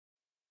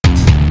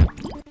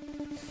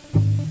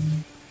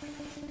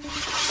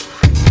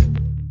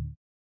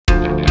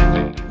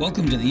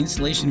Welcome to the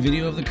installation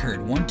video of the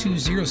CURT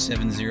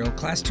 12070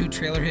 Class 2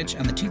 trailer hitch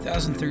on the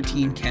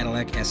 2013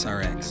 Cadillac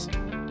SRX.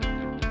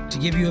 To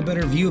give you a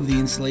better view of the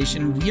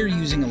installation, we are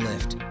using a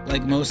lift.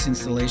 Like most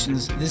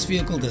installations, this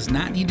vehicle does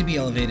not need to be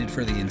elevated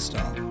for the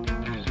install.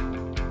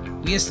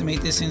 We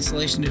estimate this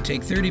installation to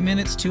take 30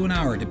 minutes to an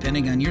hour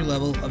depending on your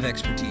level of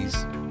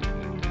expertise.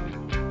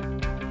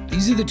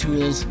 These are the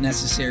tools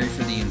necessary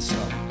for the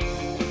install.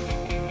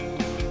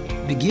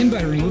 Begin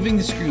by removing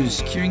the screws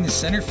securing the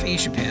center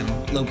fascia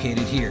panel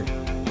located here.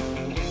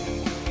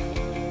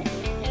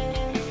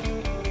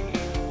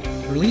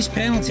 Release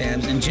panel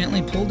tabs and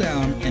gently pull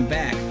down and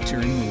back to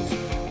remove.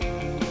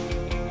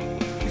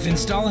 If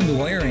installing the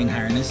wiring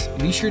harness,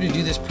 be sure to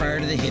do this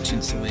prior to the hitch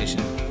installation.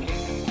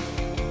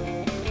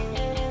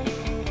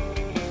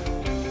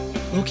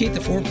 Locate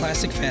the 4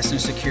 plastic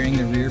fasteners securing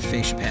the rear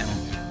fascia panel.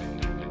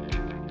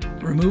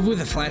 Remove with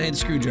a flathead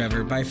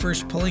screwdriver by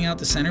first pulling out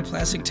the center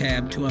plastic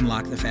tab to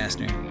unlock the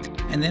fastener,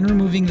 and then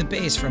removing the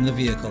base from the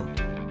vehicle.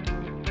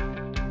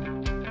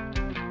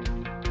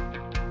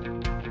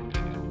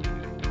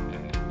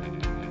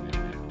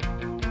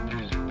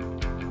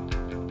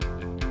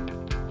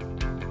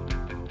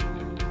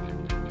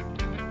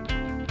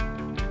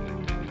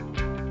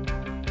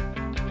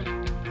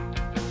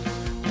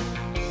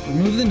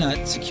 Remove the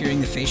nut securing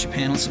the fascia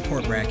panel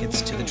support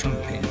brackets to the trunk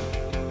pan.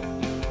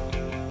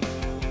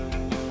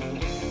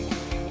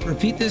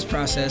 Repeat this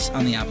process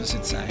on the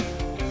opposite side.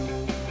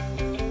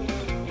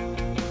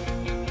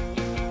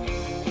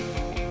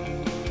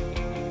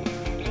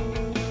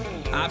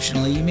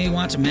 Optionally, you may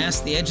want to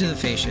mask the edge of the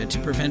fascia to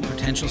prevent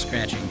potential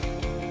scratching.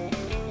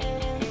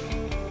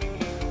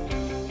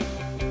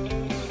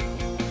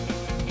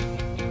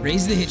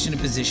 Raise the hitch into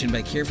position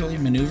by carefully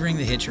maneuvering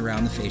the hitch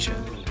around the fascia.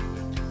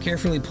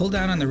 Carefully pull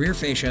down on the rear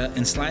fascia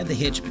and slide the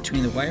hitch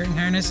between the wiring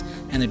harness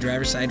and the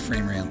driver's side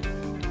frame rail.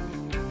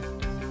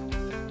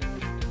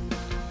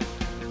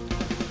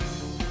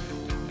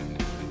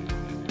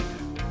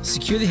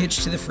 Secure the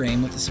hitch to the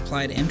frame with the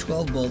supplied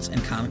M12 bolts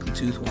and conical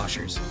tooth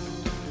washers.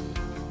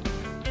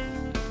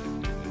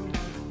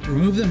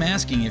 Remove the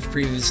masking if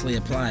previously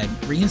applied,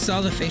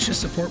 reinstall the fascia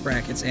support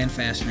brackets and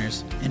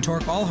fasteners, and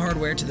torque all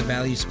hardware to the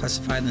value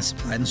specified in the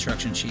supplied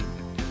instruction sheet.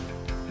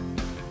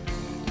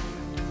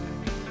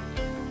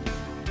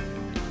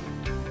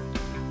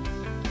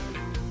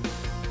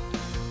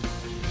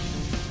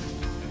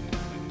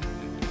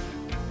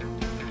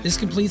 This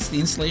completes the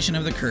installation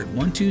of the CURT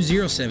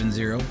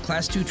 12070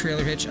 Class 2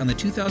 trailer hitch on the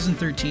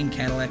 2013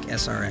 Cadillac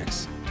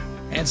SRX.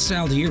 Add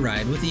style to your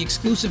ride with the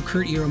exclusive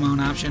CURT Euro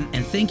mount option,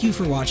 and thank you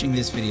for watching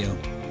this video.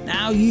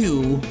 Now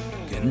you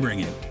can bring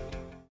it.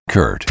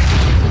 CURT,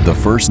 the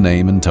first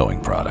name in towing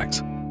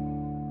products.